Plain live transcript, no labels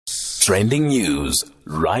trending news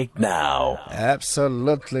right now.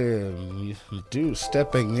 Absolutely. Do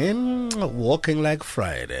stepping in, walking like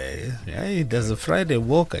Friday. Yeah, he does a Friday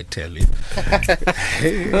walk, I tell you.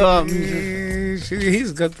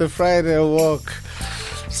 He's got the Friday walk.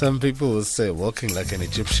 Some people will say walking like an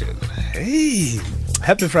Egyptian. Hey,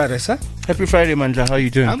 happy Friday, sir. Happy Friday, Manja. How are you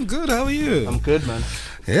doing? I'm good. How are you? I'm good, man.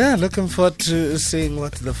 Yeah, looking forward to seeing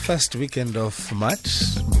what the first weekend of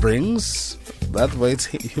March brings. That way, it's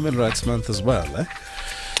Human Rights Month as well, eh?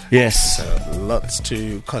 Yes. So, lots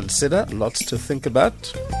to consider, lots to think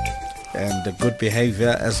about, and the good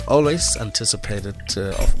behavior, as always, anticipated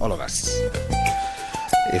of all of us.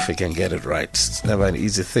 If we can get it right. It's never an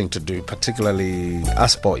easy thing to do, particularly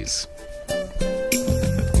us boys.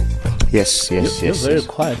 Yes. You're very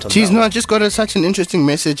quiet on Jeez, that no, one. I just got such an interesting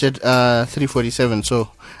message at 3:47, so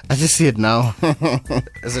I just see it now.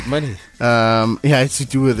 Is it money? Yeah, it's to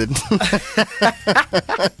do with it.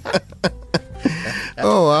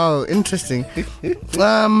 Oh wow, interesting. Yeah, That's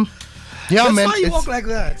man. why you walk like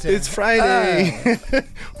that. It's Friday.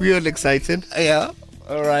 We are excited. Yeah.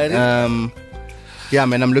 All right. Yeah,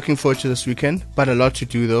 man, I'm looking forward to this weekend, but a lot to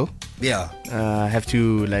do though. Yeah. I have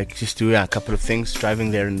to just do a couple of things,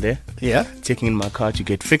 driving there and there. Yeah. Taking in my car to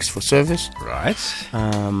get fixed for service. Right.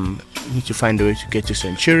 Need to find a way to get to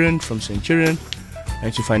Centurion. From Centurion, I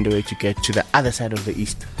need to find a way to get to the other side of the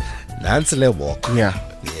east. Nansele walk. Yeah.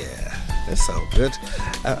 That's so good.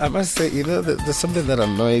 I must say, there's something that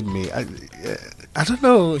annoyed me. I don't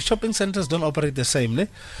know, shopping centers don't operate the same, ne?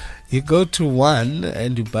 You go to one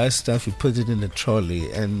and you buy stuff, you put it in a trolley,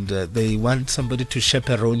 and they want somebody to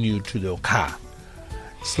chaperone you to your car.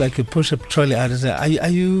 It's like you push a trolley out and say, are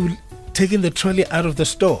you taking the trolley out of the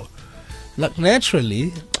store? Like,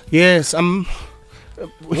 naturally. Yes,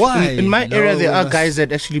 Why? In my area, there are that's- guys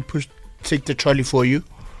that actually take the trolley for you.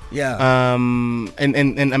 Yeah.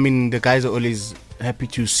 And I mean, the guys are always happy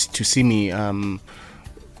to see me.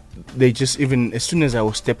 They just, even as soon as I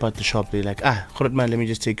will step out the shop, they're like, man, let me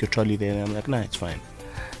just take your trolley there. And I'm like, nah, it's fine.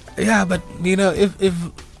 Yeah, but if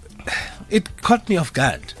it caught me off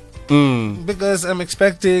guard. Because I'm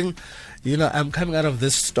expecting, I'm coming out of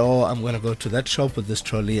this store, I'm going to go to that shop with this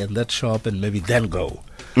trolley and that shop and maybe then go.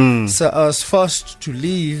 So I was forced to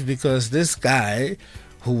leave because this guy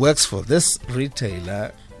who works for this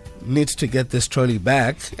retailer needs to get this trolley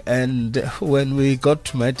back. And when we got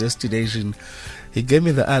to my destination, he gave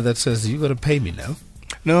me the ad that says, you got to pay me now.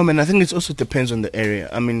 No, man, I think it also depends on the area.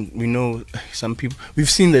 I mean, we know some people, we've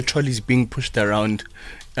seen the trolleys being pushed around.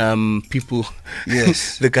 People,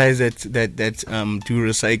 Yes. the guys that do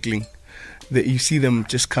recycling, you see them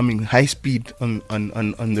just coming high speed on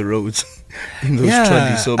the roads in those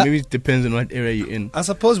trolleys. So maybe it depends on what area you're in. I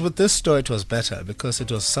suppose with this store it was better because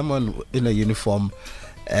it was someone in a uniform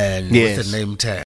and Yes. with a name tag.